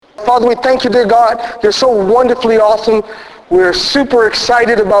Father, we thank you, dear God. You're so wonderfully awesome. We're super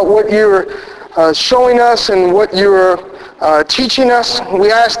excited about what you're showing us and what you're teaching us.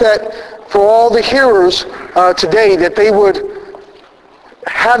 We ask that for all the hearers today, that they would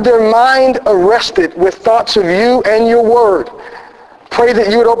have their mind arrested with thoughts of you and your word. Pray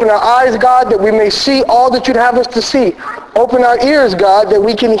that you would open our eyes, God, that we may see all that you'd have us to see. Open our ears, God, that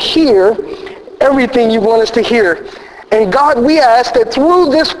we can hear everything you want us to hear. And God, we ask that through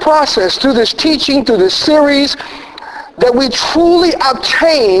this process, through this teaching, through this series, that we truly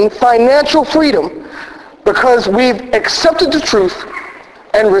obtain financial freedom because we've accepted the truth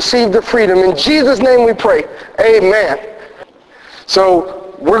and received the freedom. In Jesus' name we pray. Amen.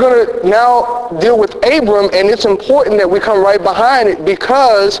 So we're going to now deal with Abram, and it's important that we come right behind it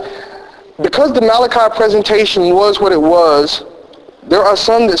because the Malachi presentation was what it was. There are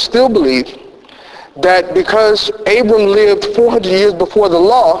some that still believe that because Abram lived 400 years before the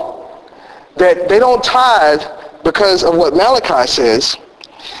law, that they don't tithe because of what Malachi says.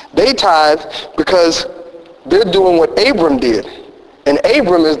 They tithe because they're doing what Abram did. And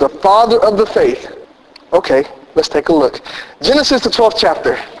Abram is the father of the faith. Okay, let's take a look. Genesis, the 12th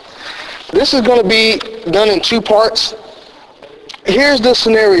chapter. This is going to be done in two parts. Here's the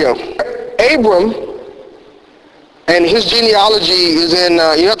scenario. Abram, and his genealogy is in,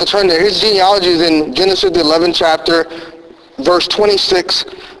 you have to turn there, his genealogy is in Genesis, the 11th chapter, verse 26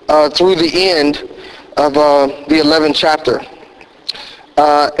 through the end of the 11th chapter.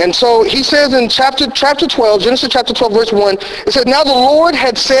 And so he says in chapter 12, Genesis chapter 12, verse 1, it says, "Now the Lord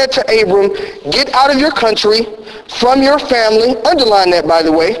had said to Abram, get out of your country, from your family," underline that by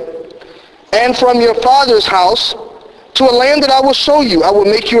the way, "and from your father's house, to a land that I will show you. I will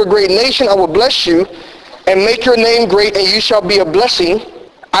make you a great nation. I will bless you and make your name great, and you shall be a blessing.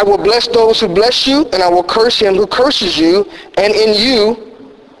 I will bless those who bless you, and I will curse him who curses you, and in you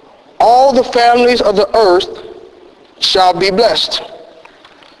all the families of the earth shall be blessed."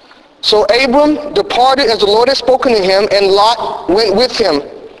 So Abram departed as the Lord had spoken to him, and Lot went with him.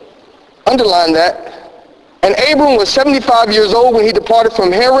 Underline that. And Abram was 75 years old when he departed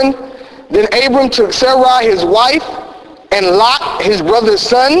from Haran. Then Abram took Sarai his wife, and Lot his brother's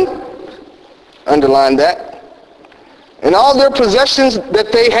son, underline that, and all their possessions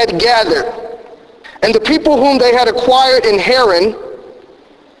that they had gathered, and the people whom they had acquired in Haran,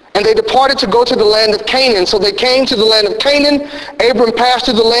 and they departed to go to the land of Canaan. So they came to the land of Canaan. Abram passed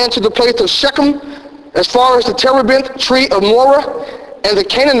through the land to the place of Shechem, as far as the terebinth tree of Moreh, and the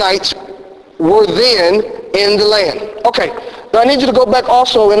Canaanites were then in the land. Okay, now I need you to go back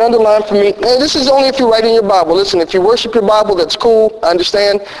also and underline for me. And this is only if you write in your Bible. Listen, if you worship your Bible, that's cool, I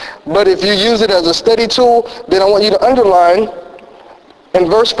understand. But if you use it as a study tool, then I want you to underline in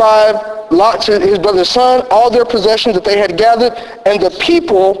verse 5, Lot to his brother's son, all their possessions that they had gathered, and the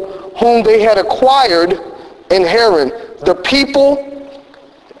people whom they had acquired in Haran. The people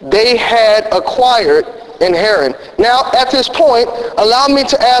they had acquired in Haran. Now, at this point, allow me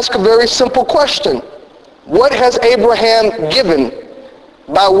to ask a very simple question. What has Abraham given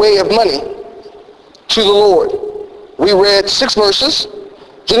by way of money to the Lord? We read 6 verses.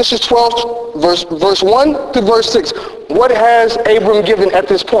 Genesis 12, verse 1 to verse 6. What has Abram given at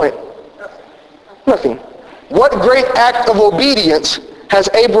this point? Nothing. What great act of obedience has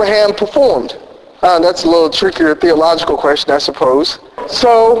Abraham performed? That's a little trickier theological question, I suppose.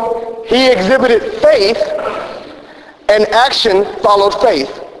 So he exhibited faith, and action followed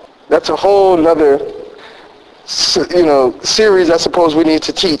faith. That's a whole nother, series I suppose we need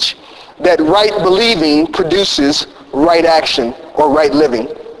to teach. That right believing produces right action or right living,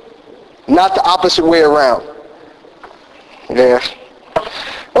 not the opposite way around. Yeah.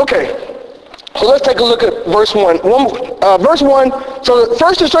 Okay. So let's take a look at verse 1. Verse 1, so the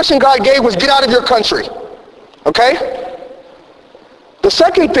first instruction God gave was get out of your country. Okay? The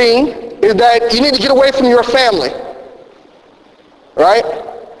second thing is that you need to get away from your family. Right?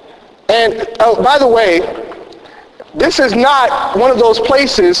 And by the way, this is not one of those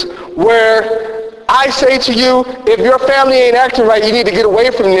places where I say to you, if your family ain't acting right, you need to get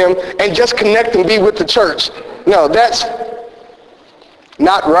away from them and just connect and be with the church. No, that's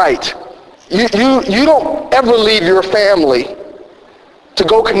not right. You don't ever leave your family to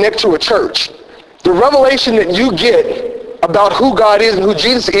go connect to a church. The revelation that you get about who God is and who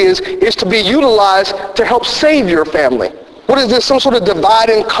Jesus is to be utilized to help save your family. What is this, some sort of divide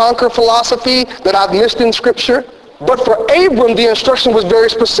and conquer philosophy that I've missed in Scripture? But for Abram, the instruction was very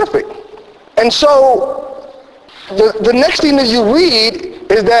specific. And so the next thing that you read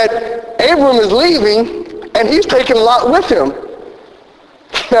is that Abram is leaving and he's taking Lot with him.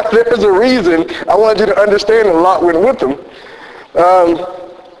 Now there's a reason I wanted you to understand that Lot went with him.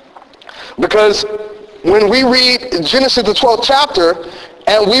 Because when we read Genesis, the 12th chapter,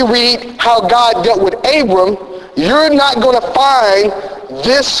 and we read how God dealt with Abram, you're not going to find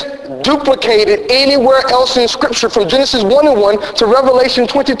this duplicated anywhere else in Scripture. From Genesis 1 and 1 to Revelation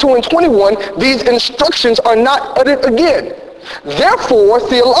 22 and 21, these instructions are not uttered again. Therefore,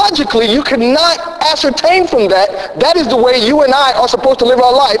 theologically, you cannot ascertain from that that is the way you and I are supposed to live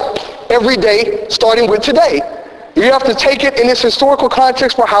our life every day, starting with today. You have to take it in its historical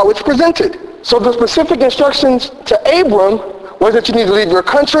context for how it's presented. So the specific instructions to Abram was that you need to leave your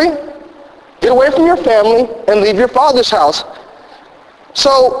country, get away from your family, and leave your father's house.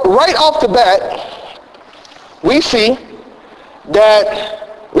 So right off the bat, we see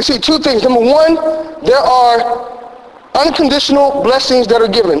two things. Number one, there are unconditional blessings that are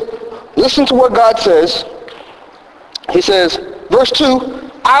given. Listen to what God says. He says, verse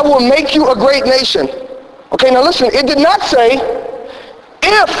 2, I will make you a great nation. Okay, now listen, it did not say,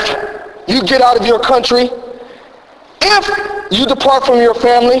 if you get out of your country, if you depart from your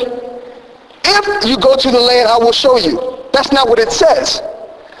family, if you go to the land I will show you. That's not what it says.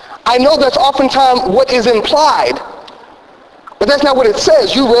 I know that's oftentimes what is implied, but that's not what it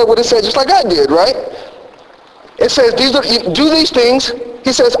says. You read what it said just like I did, right? It says, do these things.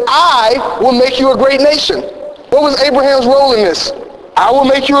 He says, I will make you a great nation. What was Abraham's role in this? I will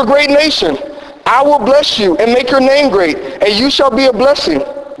make you a great nation. I will bless you and make your name great, and you shall be a blessing.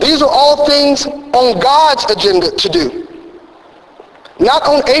 These are all things on God's agenda to do, not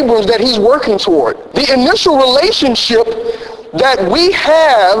on Abram's that he's working toward. The initial relationship that we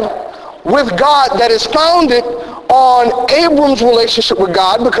have with God that is founded on Abram's relationship with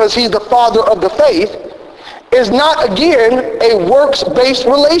God, because he's the father of the faith, is not, again, a works-based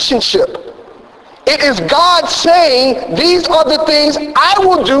relationship. It is God saying, these are the things I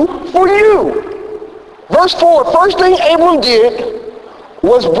will do for you. Verse 4, first thing Abram did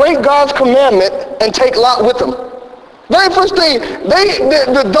was break God's commandment and take Lot with him. Very first thing,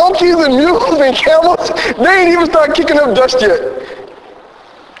 the donkeys and mules and camels, they ain't even start kicking up dust yet.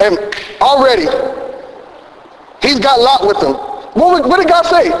 And already, he's got Lot with him. What did God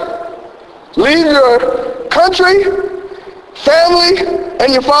say? Leave your country, family,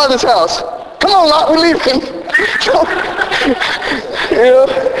 and your father's house. Come on, Lot, we're leaving.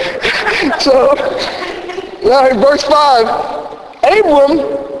 So, now in verse 5, Abram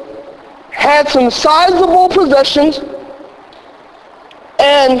had some sizable possessions,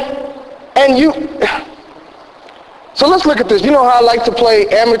 so let's look at this. You know how I like to play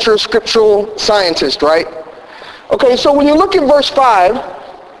amateur scriptural scientist, right? Okay, so when you look at verse 5,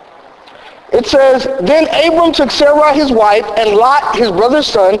 it says, then Abram took Sarai his wife, and Lot his brother's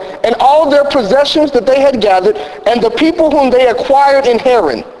son, and all their possessions that they had gathered, and the people whom they acquired in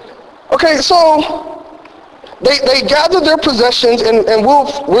Haran. Okay, so they gathered their possessions, and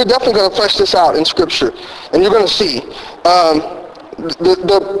we're definitely going to flesh this out in Scripture, and you're going to see.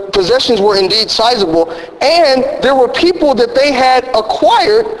 The possessions were indeed sizable, and there were people that they had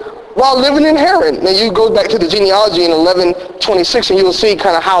acquired while living in Haran. Now you go back to the genealogy in 11:26, and you'll see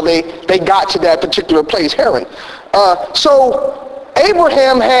kind of how they got to that particular place, Haran. So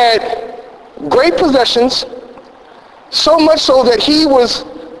Abraham had great possessions, so much so that he was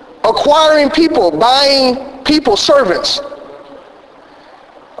acquiring people, buying people, servants.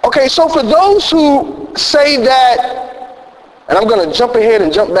 Okay, so for those who say that, and I'm going to jump ahead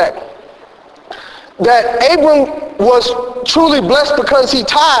and jump back, that Abram was truly blessed because he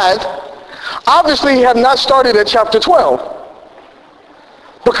tithed, obviously he had not started at chapter 12.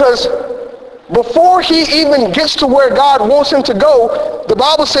 Because before he even gets to where God wants him to go, the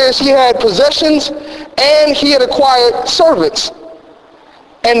Bible says he had possessions and he had acquired servants,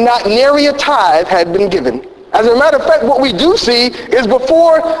 and not nary a tithe had been given. As a matter of fact, what we do see is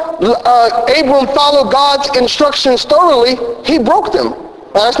before Abram followed God's instructions thoroughly, he broke them.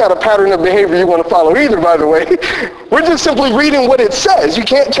 Now, that's not a pattern of behavior you want to follow either, by the way. We're just simply reading what it says. You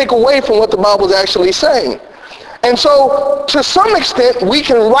can't take away from what the Bible is actually saying. And so, to some extent, we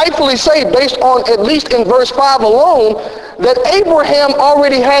can rightfully say, based on at least in verse 5 alone, that Abraham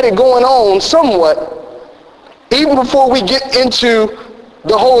already had it going on somewhat, even before we get into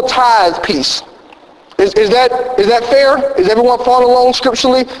the whole tithe piece. Is that fair? Is everyone following along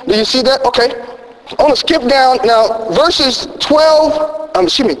scripturally? Do you see that? Okay. I want to skip down now. Verses 12,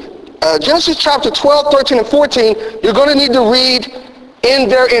 Genesis chapter 12, 13, and 14, you're going to need to read in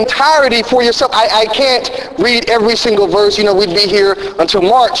their entirety for yourself. I can't read every single verse. We'd be here until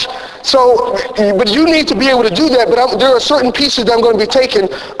March. So, but you need to be able to do that. But there are certain pieces that I'm going to be taking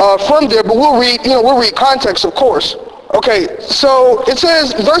from there. But we'll read context, of course. Okay, so it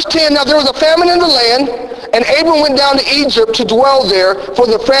says, verse 10, now there was a famine in the land, and Abram went down to Egypt to dwell there, for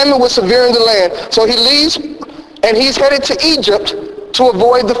the famine was severe in the land. So he leaves, and he's headed to Egypt to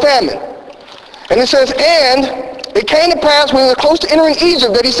avoid the famine. And it says, and it came to pass when he was close to entering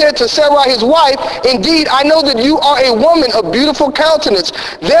Egypt that he said to Sarai his wife, indeed, I know that you are a woman of beautiful countenance.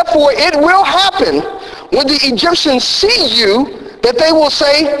 Therefore it will happen when the Egyptians see you that they will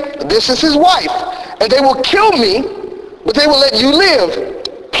say, this is his wife. And they will kill me, but they will let you live.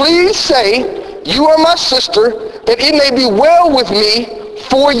 Please say, you are my sister, that it may be well with me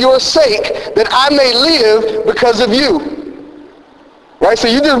for your sake, that I may live because of you. Right? So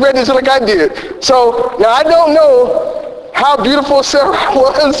you just read this like I did. So now I don't know how beautiful Sarah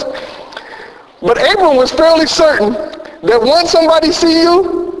was, but Abram was fairly certain that once somebody see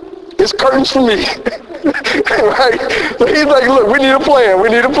you, it's curtains for me. Right? So he's like, look, we need a plan. We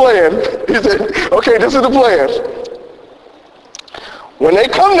need a plan. He said, okay, this is the plan. When they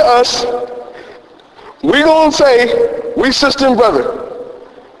come to us, we're going to say, we sister and brother.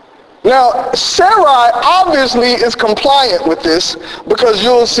 Now, Sarai obviously is compliant with this because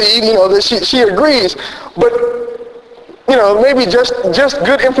you'll see, that she agrees. But, maybe just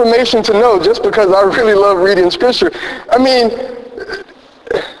good information to know just because I really love reading Scripture. I mean,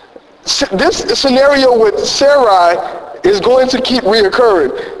 this scenario with Sarai is going to keep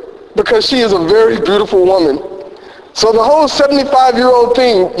reoccurring because she is a very beautiful woman. So the whole 75-year-old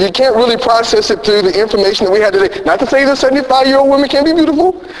thing, you can't really process it through the information that we had today. Not to say that 75-year-old women can't be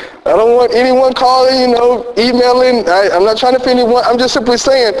beautiful. I don't want anyone calling, emailing. I'm not trying to offend anyone. I'm just simply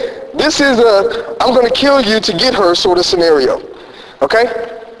saying this is a I'm going to kill you to get her sort of scenario. Okay?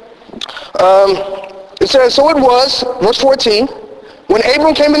 It says, so it was, verse 14, when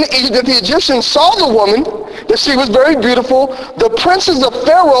Abram came into Egypt, that the Egyptians saw the woman, that she was very beautiful. The princes of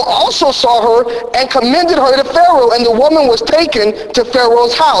Pharaoh also saw her and commended her to Pharaoh, and the woman was taken to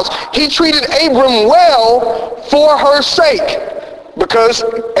Pharaoh's house. He treated Abram well for her sake, because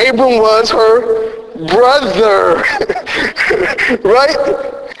Abram was her brother. Right?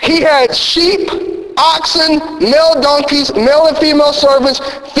 He had sheep, oxen, male donkeys, male and female servants,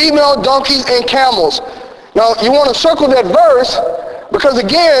 female donkeys, and camels. Now, you want to circle that verse, because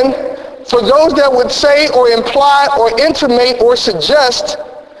again, for those that would say or imply or intimate or suggest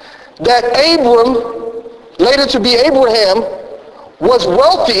that Abram, later to be Abraham, was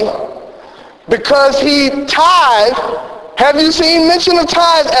wealthy because he tithed, have you seen mention of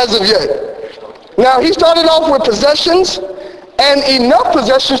tithe as of yet? Now, he started off with possessions and enough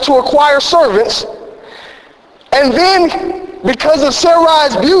possessions to acquire servants. And then, because of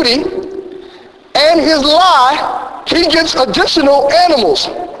Sarai's beauty and his lie, he gets additional animals.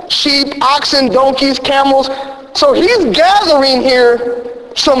 Sheep, oxen, donkeys, camels. So he's gathering here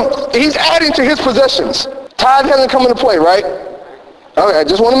he's adding to his possessions. Tithe hasn't come into play, right? Okay, I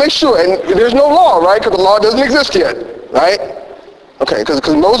just want to make sure. And there's no law, right? Because the law doesn't exist yet, right? Okay, because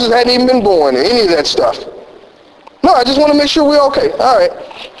Moses hadn't even been born and any of that stuff. No, I just want to make sure we're okay. All right.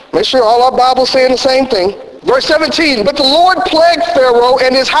 Make sure all our Bibles saying the same thing. Verse 17, but the Lord plagued Pharaoh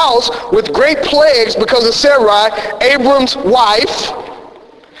and his house with great plagues because of Sarai, Abram's wife.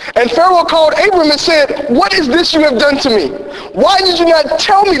 And Pharaoh called Abram and said, what is this you have done to me? Why did you not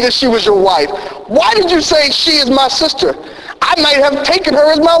tell me that she was your wife? Why did you say she is my sister? I might have taken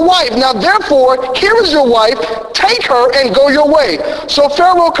her as my wife. Now therefore, here is your wife. Take her and go your way. So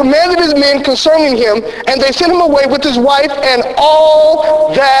Pharaoh commanded his men concerning him, and they sent him away with his wife and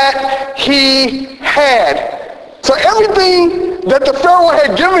all that he had. So everything that the Pharaoh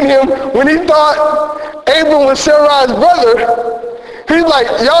had given him when he thought Abram was Sarai's brother, he's like,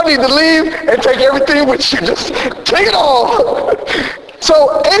 y'all need to leave and take everything with you. Just take it all.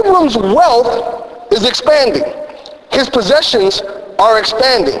 So Abram's wealth is expanding. His possessions are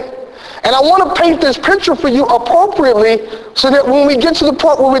expanding. And I want to paint this picture for you appropriately so that when we get to the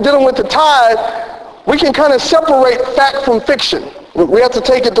part where we're dealing with the tithe, we can kind of separate fact from fiction. We have to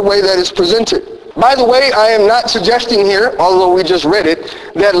take it the way that it's presented. By the way, I am not suggesting here, although we just read it,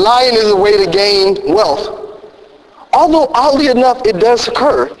 that lying is a way to gain wealth. Although, oddly enough, it does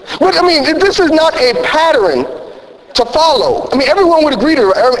occur. But, this is not a pattern to follow. Everyone would agree to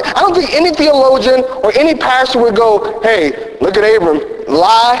it. I don't think any theologian or any pastor would go, hey, look at Abram,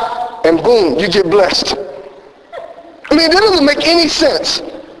 lie, and boom, you get blessed. That doesn't make any sense,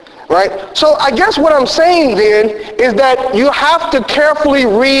 right? So I guess what I'm saying then is that you have to carefully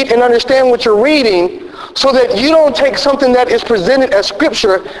read and understand what you're reading so that you don't take something that is presented as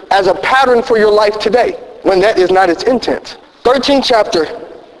scripture as a pattern for your life today, when that is not its intent. 13th chapter.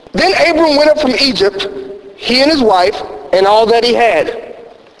 Then Abram went up from Egypt, he and his wife, and all that he had,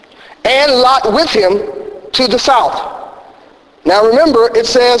 and Lot with him to the south. Now remember, it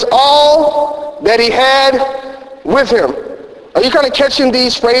says all that he had with him. Are you kind of catching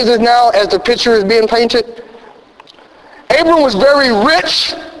these phrases now as the picture is being painted? Abram was very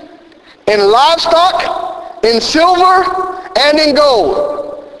rich in livestock, in silver, and in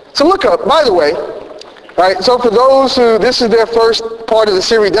gold. So look up, by the way, right, so for those who, this is their first part of the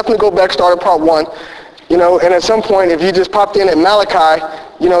series, definitely go back, start at part 1. And at some point, if you just popped in at Malachi,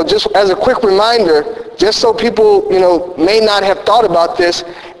 just as a quick reminder, just so people, may not have thought about this,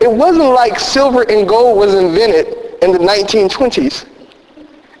 it wasn't like silver and gold was invented in the 1920s.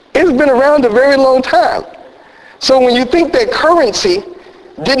 It's been around a very long time. So when you think that currency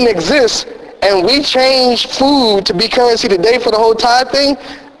didn't exist and we changed food to be currency today for the whole tithe thing,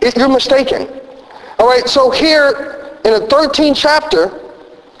 you're mistaken. All right, so here in the 13th chapter,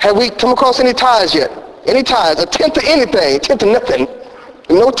 have we come across any tithes yet? Any tithes? A tenth of anything, tenth of nothing.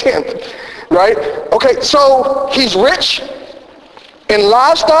 No tenth, right? Okay, so he's rich in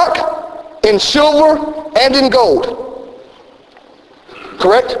livestock, in silver, and in gold.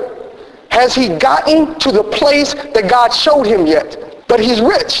 Correct? Has he gotten to the place that God showed him yet? But he's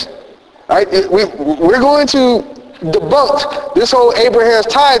rich. Right? We're going to debunk this whole Abraham's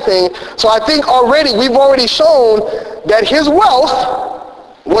tithe thing. So I think we've already shown that his wealth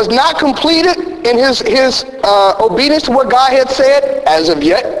was not completed in his obedience to what God had said as of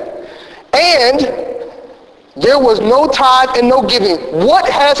yet. And there was no tithe and no giving. What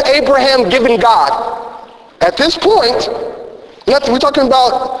has Abraham given God? At this point, nothing. We're talking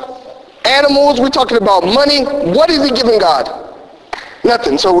about animals. We're talking about money. What is he giving God?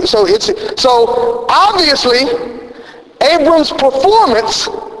 Nothing. So obviously, Abram's performance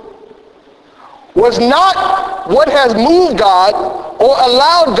was not what has moved God or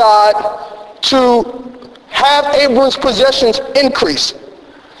allowed God to have Abram's possessions increase.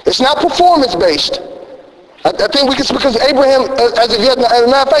 It's not performance-based. I think we can, because Abraham, as a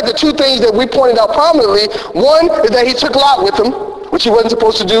matter of fact, the two things that we pointed out prominently, one is that he took Lot with him, which he wasn't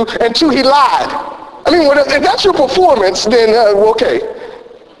supposed to do, and two, he lied. I mean, if that's your performance, then okay.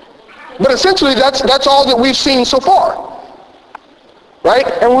 But essentially, that's all that we've seen so far. Right?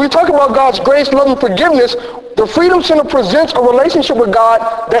 And when we talk about God's grace, love, and forgiveness, the Freedom Center presents a relationship with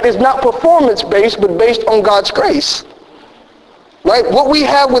God that is not performance-based, but based on God's grace. Right? What we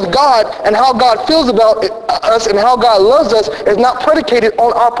have with God and how God feels about us and how God loves us is not predicated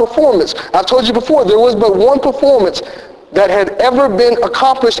on our performance. I've told you before, there was but one performance that had ever been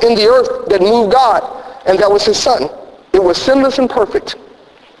accomplished in the earth that moved God, and that was his son. It was sinless and perfect.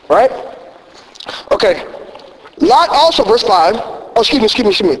 Right? Okay. Lot also, verse 5,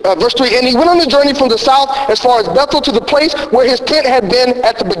 excuse me. Verse 3, and he went on the journey from the south as far as Bethel to the place where his tent had been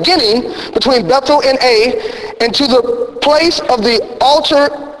at the beginning, between Bethel and Ai, and to the place of the altar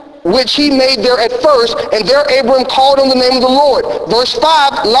which he made there at first, and there Abram called on the name of the Lord. Verse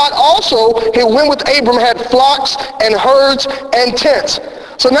 5, Lot also, he went with Abram, had flocks and herds and tents.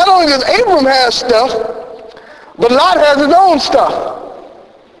 So not only does Abram have stuff, but Lot has his own stuff.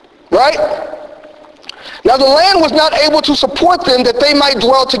 Right? Now the land was not able to support them that they might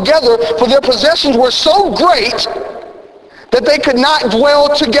dwell together, for their possessions were so great that they could not dwell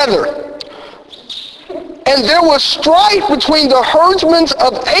together. And there was strife between the herdsmen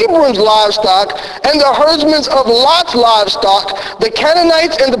of Abram's livestock and the herdsmen of Lot's livestock. The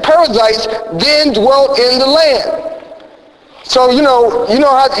Canaanites and the Perizzites then dwelt in the land. So you know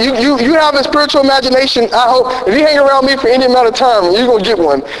how you have a spiritual imagination. I hope if you hang around me for any amount of time, you're gonna get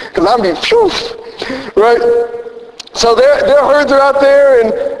one, because I'm be phew. Right? So their herds are out there,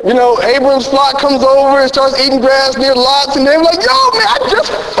 and Abram's flock comes over and starts eating grass near Lot's, and they're like, yo man, I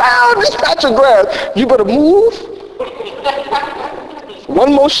just found this patch of grass. You better move.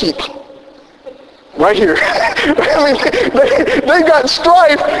 One more sheep. Right here. I mean, they got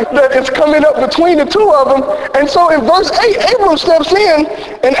strife that is coming up between the two of them. And so in verse 8, Abram steps in,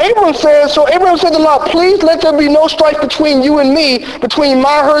 and Abram says to Lot, please let there be no strife between you and me, between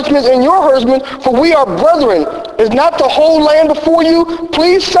my herdsmen and your herdsmen, for we are brethren. Is not the whole land before you?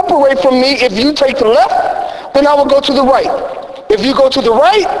 Please separate from me. If you take the left, then I will go to the right. If you go to the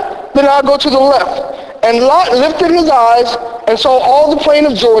right, then I'll go to the left. And Lot lifted his eyes and saw all the plain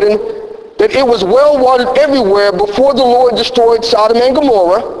of Jordan, that it was well watered everywhere before the Lord destroyed Sodom and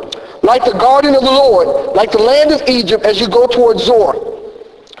Gomorrah, like the garden of the Lord, like the land of Egypt as you go towards Zoar.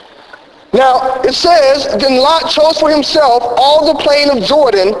 Now, it says, then Lot chose for himself all the plain of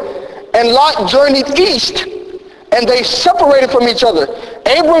Jordan, and Lot journeyed east, and they separated from each other.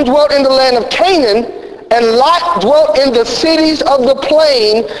 Abram dwelt in the land of Canaan, and Lot dwelt in the cities of the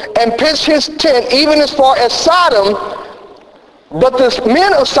plain, and pitched his tent even as far as Sodom, But the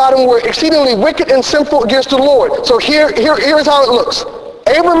men of Sodom were exceedingly wicked and sinful against the Lord. So here's how it looks.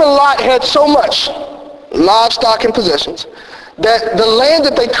 Abram and Lot had so much livestock and possessions that the land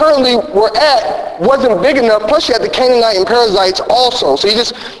that they currently were at wasn't big enough. Plus you had the Canaanite and Perizzites also. So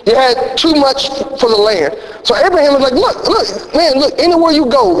you had too much for the land. So Abraham was like, look, anywhere you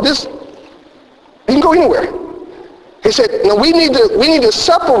go, you can go anywhere. He said, no, we need to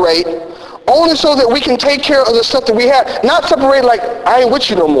separate only so that we can take care of the stuff that we have. Not separate like, I ain't with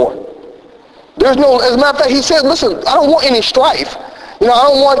you no more. As a matter of fact, he said, listen, I don't want any strife. I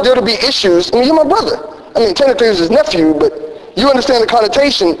don't want there to be issues. You're my brother. Technically he's his nephew, but you understand the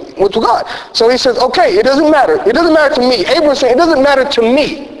connotation with God. So he says, okay, it doesn't matter. It doesn't matter to me. Abraham said, it doesn't matter to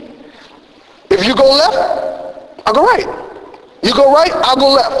me. If you go left, I'll go right. You go right, I'll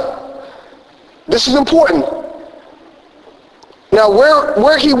go left. This is important. Now,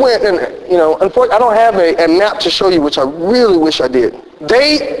 where he went, and unfortunately, I don't have a map to show you, which I really wish I did.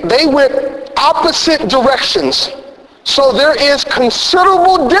 They went opposite directions. So there is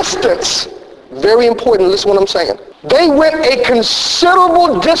considerable distance. Very important, listen to what I'm saying. They went a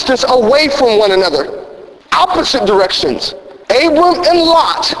considerable distance away from one another. Opposite directions. Abram and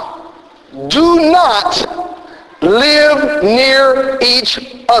Lot do not live near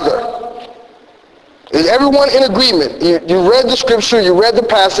each other. Is everyone in agreement? You read the scripture, you read the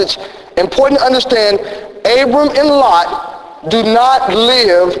passage. Important to understand, Abram and Lot do not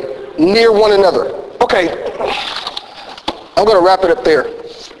live near one another. Okay, I'm going to wrap it up there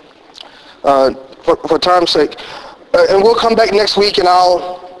for time's sake. And we'll come back next week and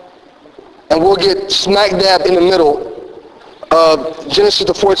we'll get smack dab in the middle of Genesis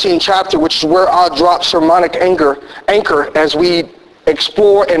the 14th chapter, which is where I'll drop sermonic anchor as we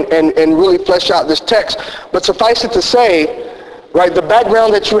explore and really flesh out this text. But suffice it to say, right, the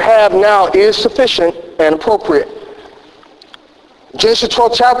background that you have now is sufficient and appropriate. Genesis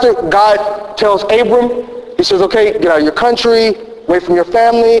 12th chapter, God tells Abram, he says, okay, get out of your country, away from your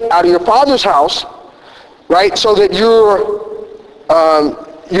family, out of your father's house, right, so that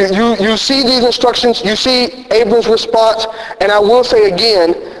you see these instructions, you see Abram's response, and I will say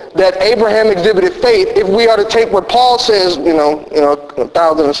again, that Abraham exhibited faith. If we are to take what Paul says, a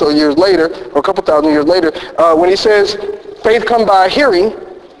 1,000 or so years later, or a couple thousand years later, when he says, faith come by hearing,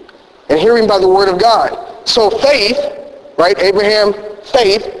 and hearing by the word of God. So faith, right, Abraham,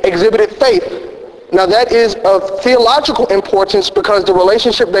 faith, exhibited faith. Now that is of theological importance because the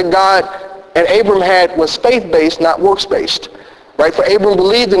relationship that God and Abram had was faith-based, not works-based. Right? For Abram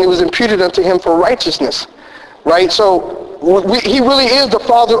believed and it was imputed unto him for righteousness. Right? So he really is the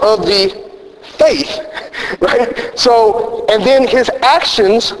father of the faith, right? So, and then his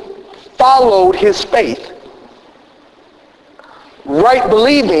actions followed his faith. Right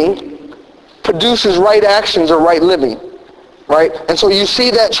believing produces right actions or right living, right? And so you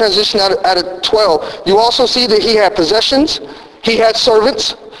see that transition out of 12. You also see that he had possessions. He had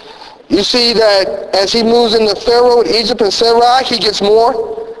servants. You see that as he moves into Pharaoh, Egypt, and Sarai, he gets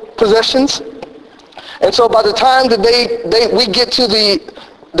more possessions. And so by the time that we get to the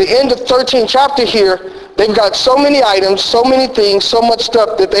end of 13th chapter here, they've got so many items, so many things, so much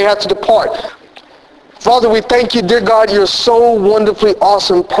stuff that they have to depart. Father, we thank you, dear God, you're so wonderfully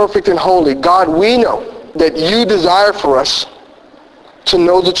awesome, perfect, and holy. God, we know that you desire for us to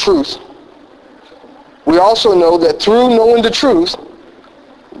know the truth. We also know that through knowing the truth,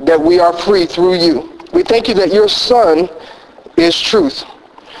 that we are free through you. We thank you that your Son is truth.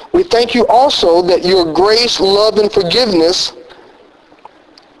 We thank you also that your grace, love, and forgiveness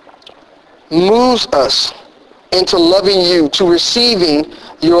moves us into loving you, to receiving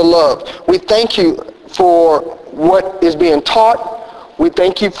your love. We thank you for what is being taught. We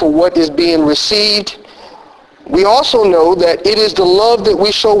thank you for what is being received. We also know that it is the love that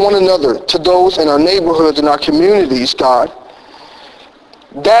we show one another to those in our neighborhoods and our communities, God.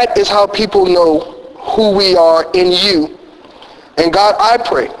 That is how people know who we are in you. And God, I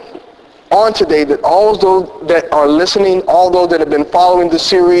pray on today that all those that are listening, all those that have been following the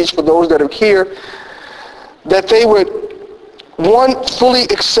series, for those that are here, that they would, one, fully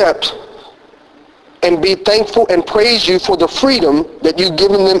accept and be thankful and praise you for the freedom that you've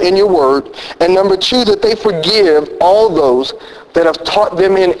given them in your word. And number two, that they forgive all those that have taught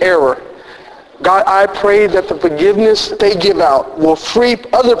them in error. God, I pray that the forgiveness they give out will free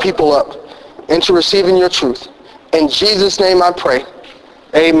other people up into receiving your truth. In Jesus' name I pray.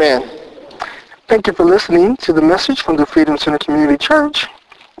 Amen. Thank you for listening to the message from the Freedom Center Community Church,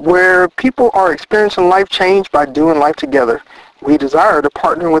 where people are experiencing life change by doing life together. We desire to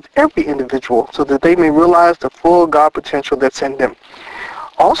partner with every individual so that they may realize the full God potential that's in them.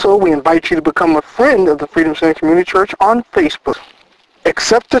 Also, we invite you to become a friend of the Freedom Center Community Church on Facebook.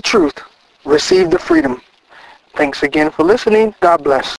 Accept the truth. Receive the freedom. Thanks again for listening. God bless.